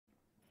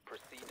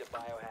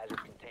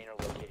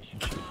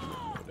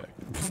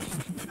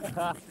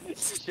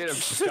Should have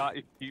shot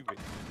your teammate.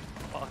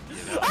 Fuck you.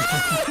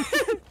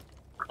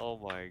 Oh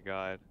my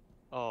god.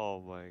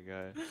 Oh my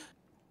god.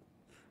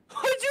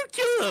 Why'd you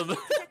kill him?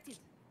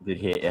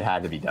 Dude, it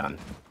had to be done.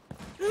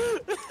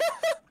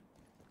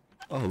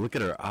 Oh, look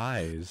at her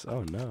eyes.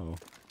 Oh no.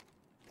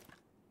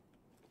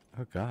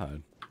 Oh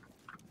god.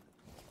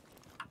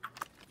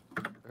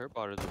 Her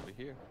botter's over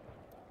here.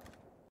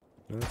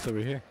 No, it's over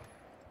here.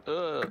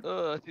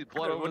 I see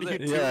blood over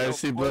there. Yeah, I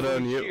see blood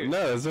on you.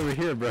 No, it's over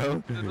here,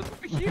 bro. No,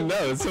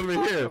 it's over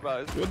here.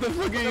 What the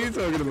fuck are you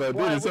talking about,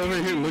 dude? It's over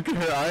here. Look at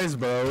her eyes,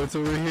 bro. It's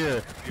over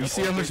here. You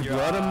see how much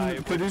blood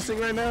I'm producing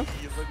right now?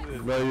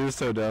 Bro, you're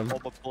so dumb.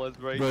 Bro,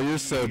 you're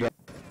so dumb.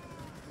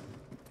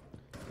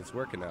 It's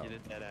working out.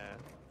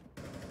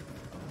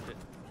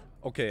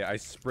 Okay, I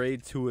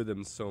sprayed 2 of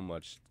them so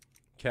much.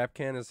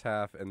 Capcan is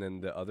half, and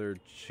then the other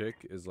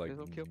chick is like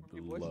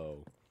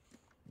low.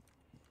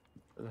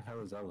 Where the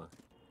hell is Ella?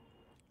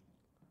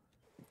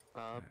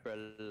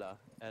 Umbrella,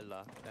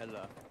 Ella.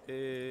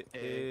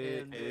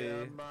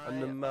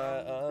 Under my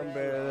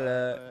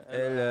umbrella,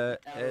 Ella,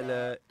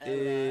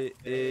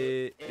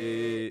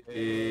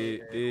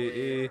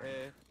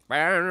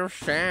 Bound to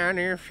shine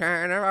if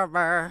shine of a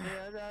bar.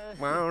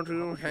 Want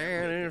to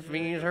shine if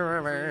he's a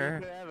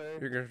river.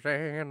 You can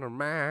stay under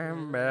my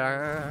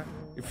umbrella.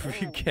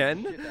 If you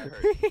can.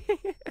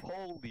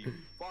 Holy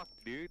fuck,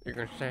 dude. You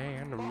can stay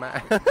under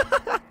my.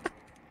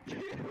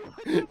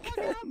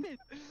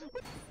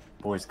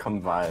 Boys,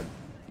 come vibe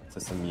to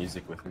some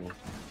music with me.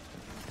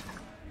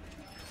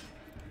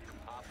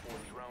 Op 4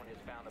 drone has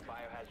found the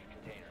biohazard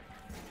container.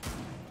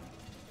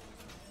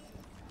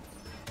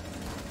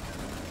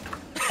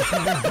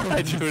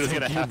 I knew it was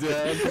gonna happen. I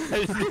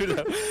knew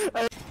that.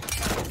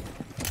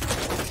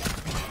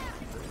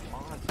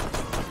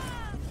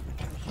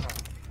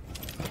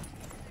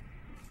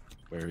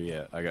 Where are you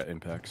at? I got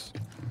impacts.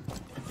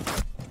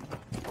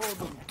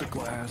 Oh, the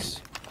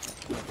glass.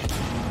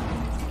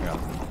 Yeah.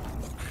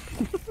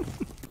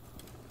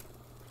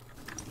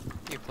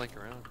 You flank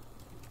around.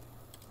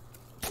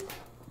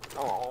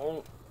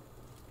 Oh.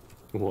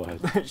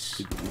 What?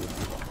 That's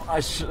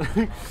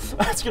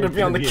gonna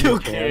be on the kill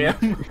cam.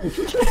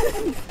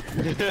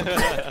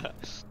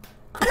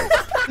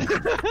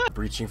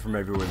 Breaching from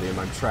everywhere, Liam.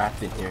 I'm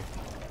trapped in here.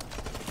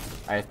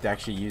 I have to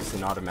actually use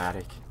an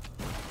automatic.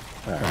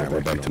 Alright,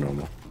 we're back to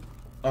normal.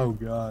 Oh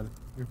god,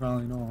 you're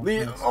finally normal.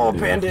 Liam, oh,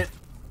 bandit!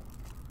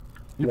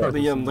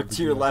 Liam, look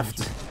to your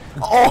left.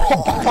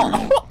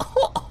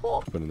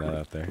 Oh! Putting that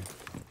out there.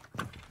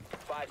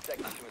 5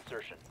 seconds to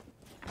insertion.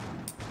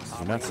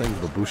 You're not saying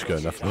babushka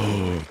enough.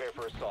 Prepare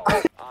for assault.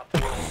 Op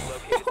 4 is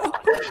located on.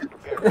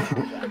 Prepare for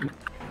contact.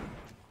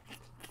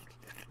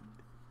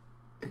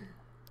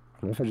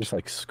 What if I just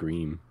like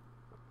scream?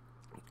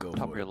 Go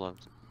Top for of your it.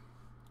 lungs.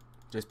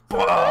 Just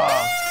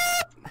bah!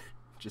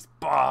 Just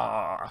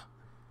bah!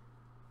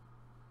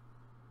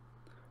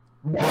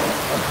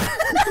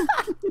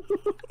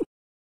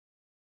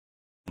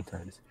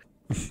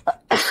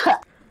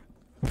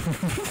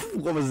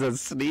 What was that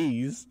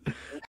sneeze?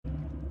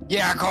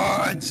 Yeah,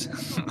 cards.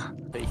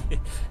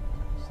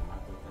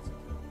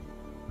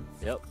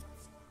 Yep.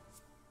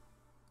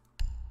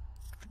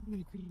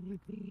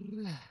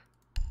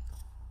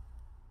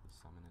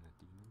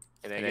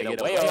 And then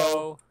get away.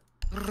 Oh,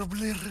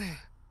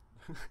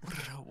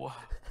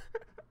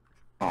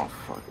 Oh,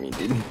 fuck me,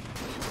 dude.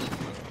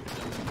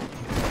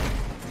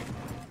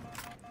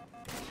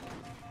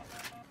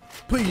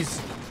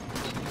 Please.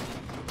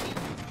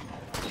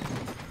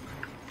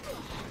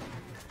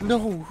 No,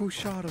 who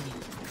shot him?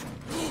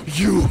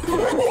 You.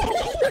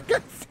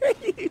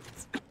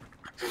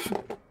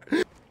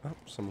 Oh,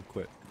 someone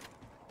quit.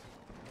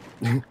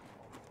 Not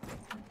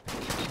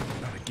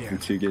again.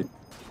 Too good.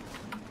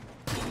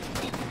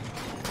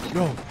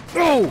 No.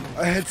 No!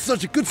 I had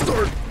such a good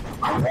start.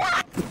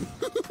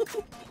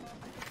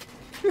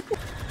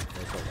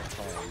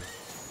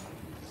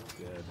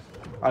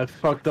 I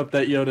fucked up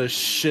that Yoda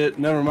shit.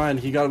 Never mind,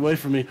 he got away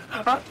from me.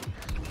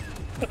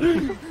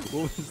 What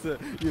was that?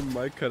 Your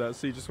mic cut out,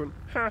 so you just went,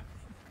 ha.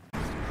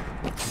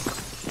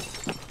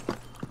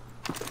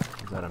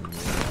 Is that a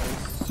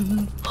mess?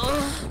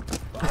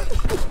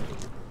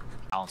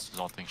 balance is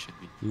all things should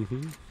be.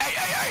 Mm-hmm.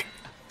 Hey!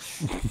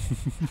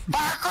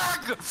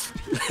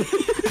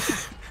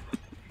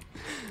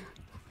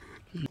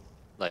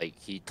 Like,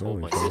 he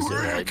told my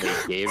sister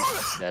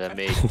that I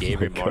made gay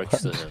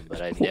remarks to him,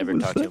 but I never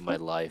talked to him in my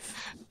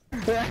life.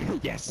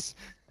 Yes.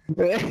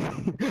 Really?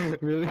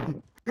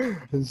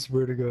 I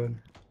swear to God.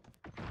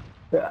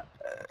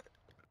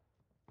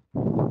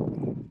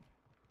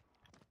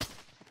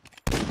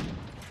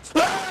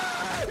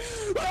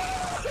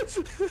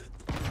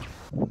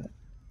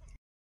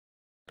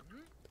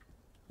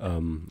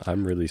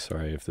 I'm really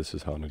sorry if this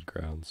is haunted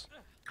grounds.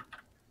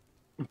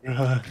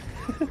 Rat.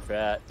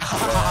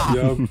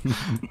 Yup.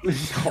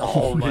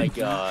 Oh my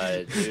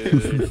god,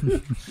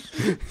 dude.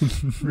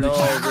 No,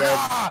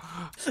 Red.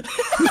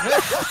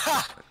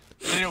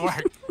 Didn't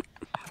work.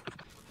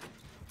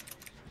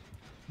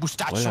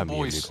 Mustacho Hola, mi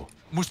boys. amigo.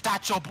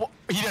 Mustacho boy.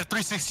 He did a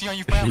 360 on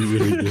you, fam. He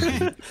really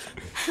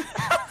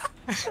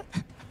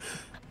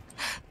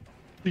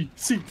did.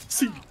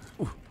 Sí.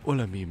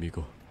 Hola, mi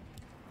amigo.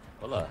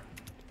 Hola.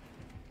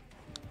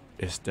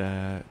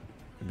 ¿Está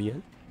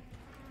bien?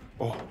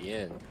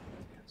 Bien.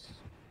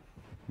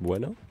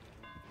 Bueno?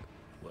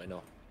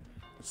 Bueno.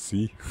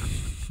 Sí.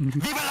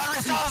 Viva la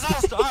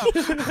resistance!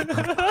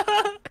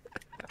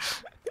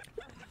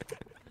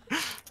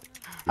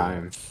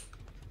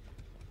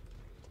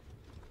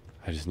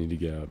 I just need to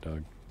get out,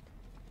 dog.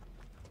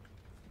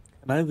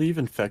 Can I leave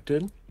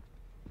infected?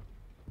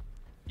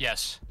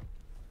 Yes.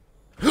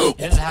 He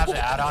doesn't have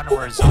the add-on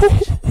where it's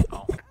zombies.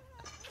 Oh.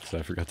 So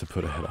I forgot to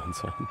put a head-on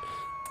on.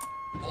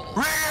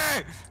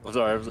 I'm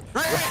sorry.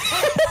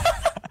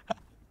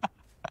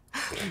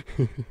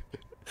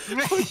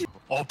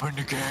 Open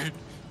the gate.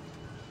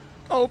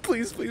 Oh,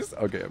 please.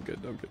 Okay, I'm good.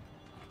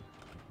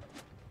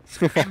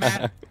 Hey,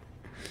 man.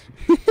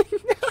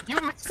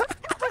 You missed.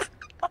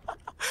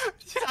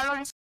 I don't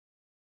even...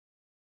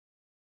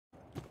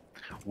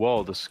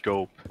 Whoa, the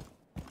scope.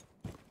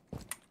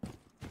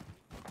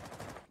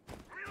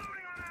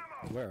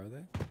 Where are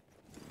they?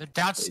 They're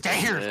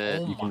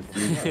downstairs. Oh my.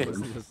 I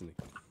wasn't listening.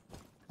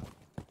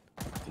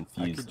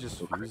 I could just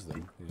fuse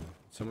them. Yeah.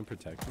 Someone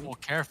protect me? Well,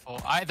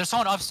 careful. There's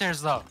someone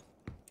upstairs though.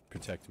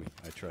 Protect me.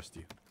 I trust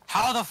you.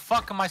 How the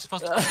fuck am I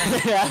supposed to?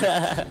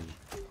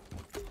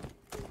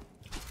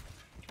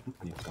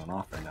 He's going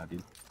off right now,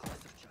 dude.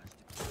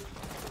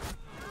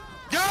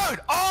 Dude!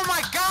 Oh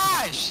my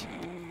gosh!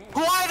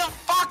 Why the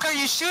fuck are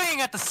you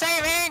shooting at the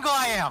same angle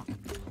I am?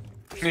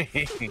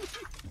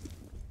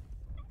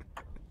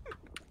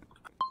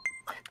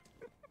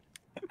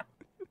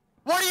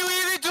 What are you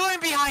even doing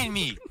behind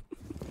me?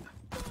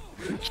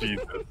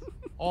 Jesus.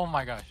 Oh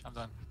my gosh, I'm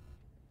done.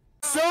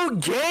 So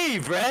gay,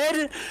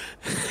 Brad!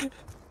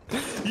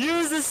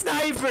 Use the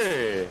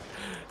sniper!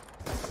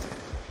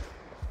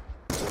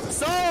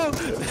 So...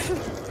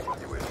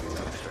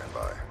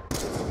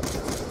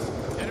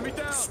 Enemy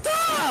down.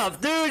 Stop!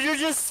 Dude, you're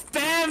just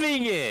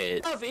spamming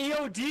it! Of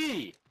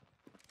EOD!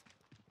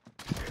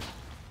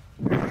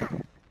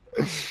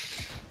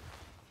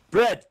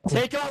 Brett,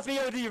 take off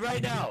EOD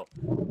right now!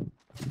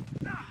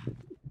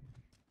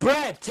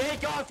 Brett,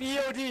 take off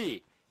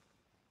EOD!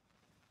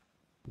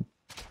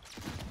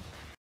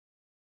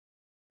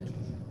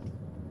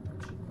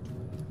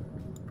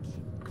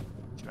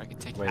 Dude, I can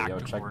take Wait, yo,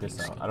 active check wording this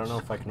out. skills. I don't know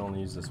if I can only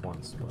use this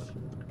once, but...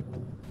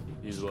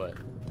 Use what?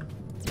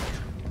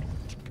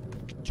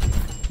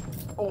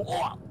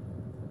 Oh.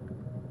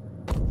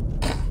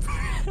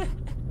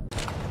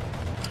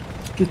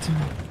 Get to me.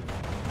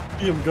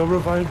 Liam, go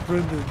revive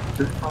Brendan.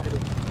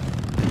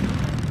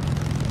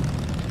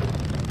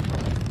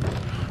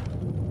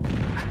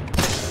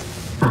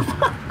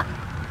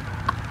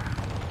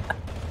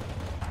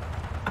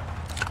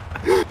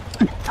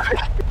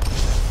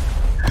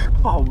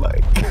 Oh my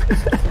god.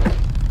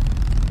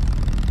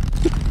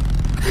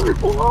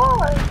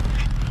 Why?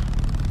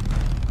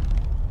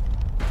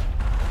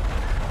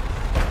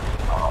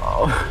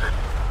 Oh.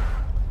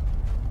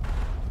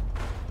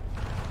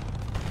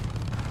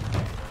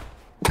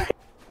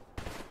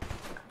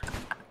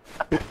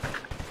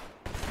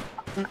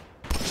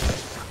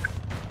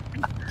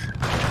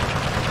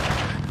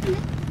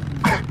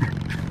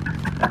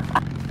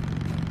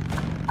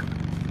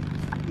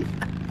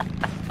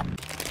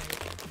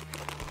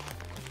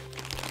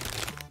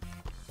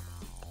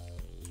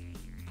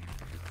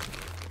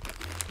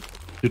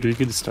 Dude, we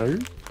can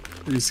start?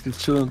 We just can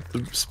chill at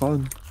the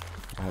spawn.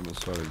 I haven't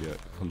started yet.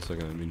 1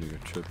 second, I'm meaning a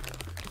trip.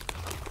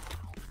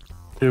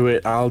 Dude,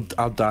 wait, I'll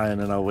die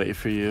and then I'll wait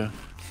for you.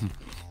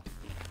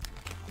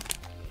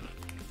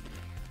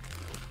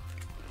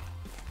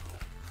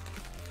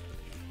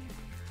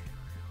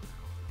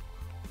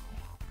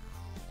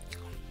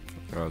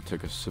 I'll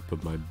take a sip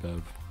of my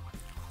bev.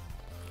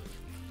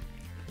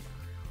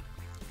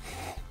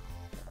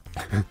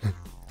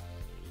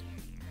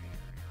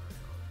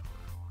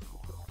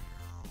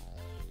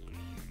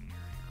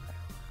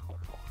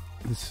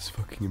 This is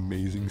fucking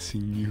amazing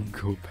seeing you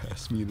go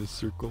past me in a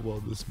circle while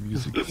this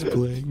music is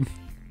playing.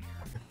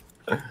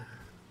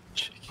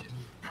 Chicken.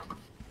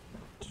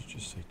 Did you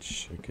just say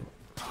chicken?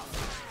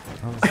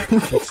 I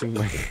was fixing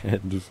my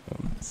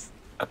headphones.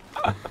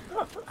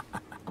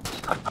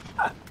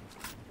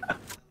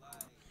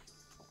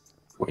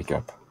 Wake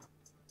up.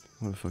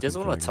 He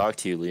doesn't want to talk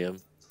to you, Liam.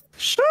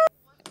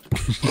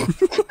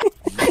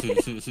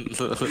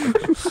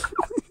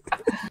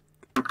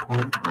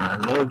 I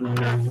love you,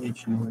 I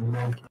hate you,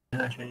 I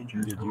can't change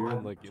you. Dude, you're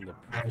in, like in the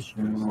perfect place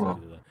to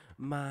do that.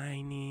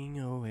 Mining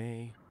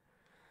away.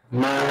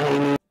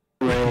 Mine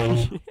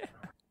away.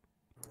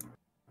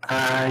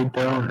 I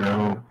don't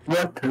know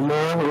what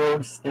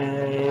tomorrow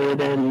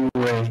said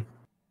anyway.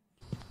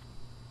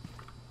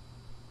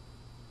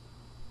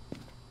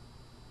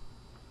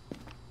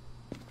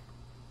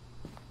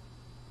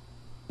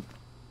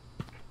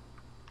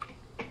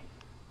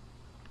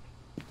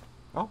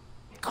 Oh.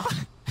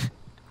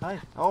 Hi.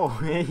 Oh,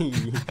 hey.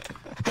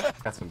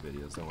 Got some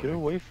videos, don't worry. Get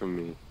away from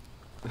me.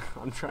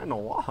 I'm trying to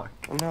walk.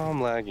 Now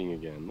I'm lagging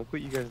again. Look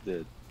what you guys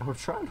did. I'm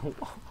trying to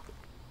walk.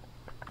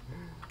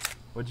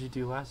 What'd you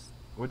do last?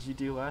 What'd you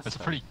do last? That's a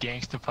time? pretty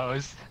gangsta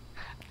pose.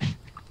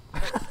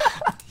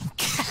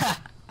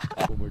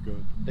 Oh my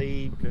god.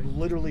 They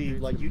literally,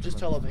 like, you just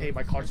tell them, hey,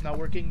 my car's not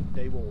working,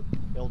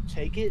 they'll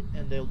take it,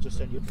 and they'll just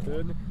send you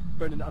more.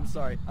 Brendan, I'm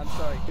sorry.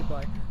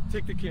 Goodbye.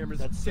 Take the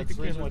cameras. Take the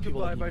cameras.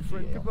 Goodbye, my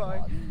friend.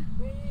 Goodbye.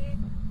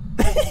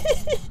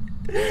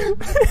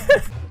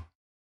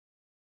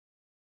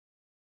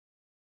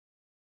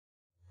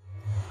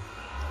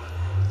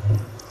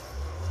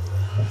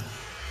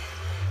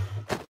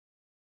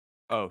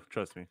 Oh,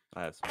 trust me,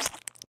 I have some.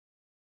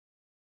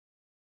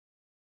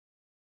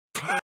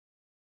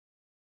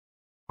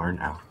 Or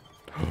now.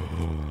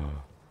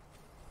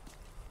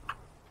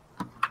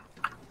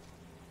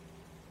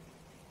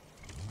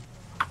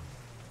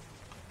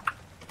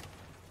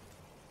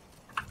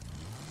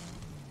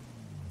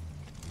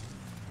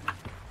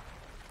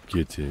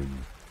 Get in.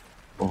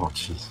 Oh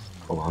jeez.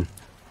 Hold on.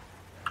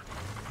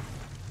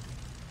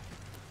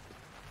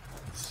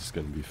 This is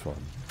gonna be fun.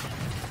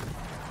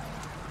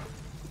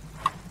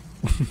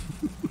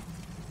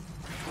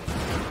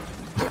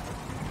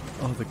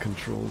 Oh, the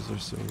controls are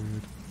so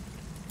weird.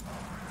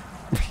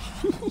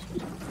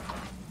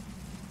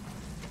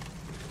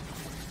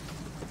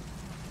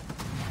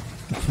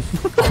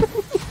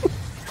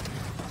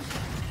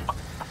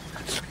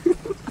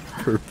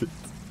 Perfect.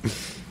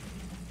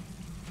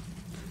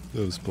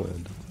 That was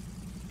planned.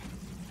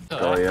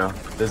 Oh yeah.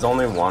 There's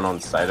only one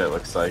on site, it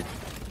looks like.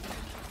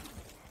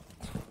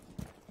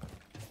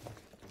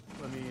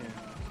 Let me in.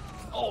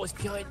 Oh, it's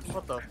behind me.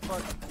 What the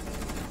fuck?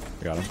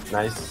 I got him.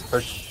 Nice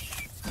push.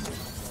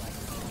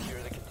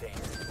 Secure the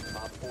container.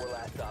 Op 4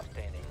 last stop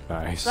standing.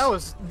 Nice. That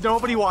was.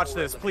 Nobody watch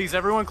this. Please,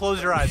 everyone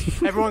close your eyes.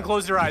 Everyone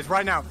close your eyes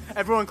right now.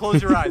 Everyone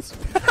close your eyes.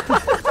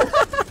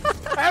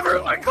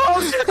 Everyone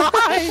close your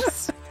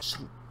eyes!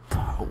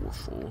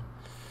 Powerful.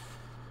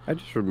 I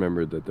just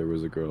remembered that there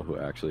was a girl who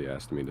actually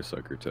asked me to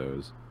suck her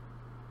toes.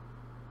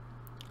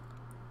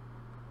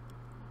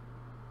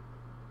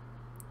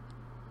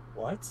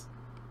 What?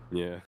 Yeah.